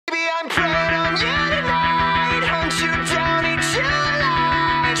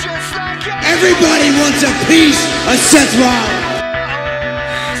Everybody wants a piece of Seth Rollins.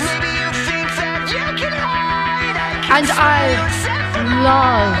 And I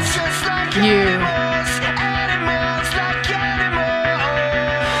love you.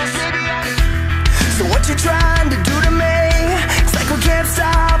 So what you trying to do to me? It's like we can't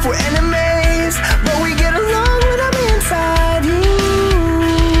stop, we're enemies, but we get along when I'm inside you.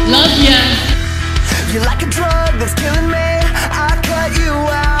 Love ya. You're like a drug that's killing me.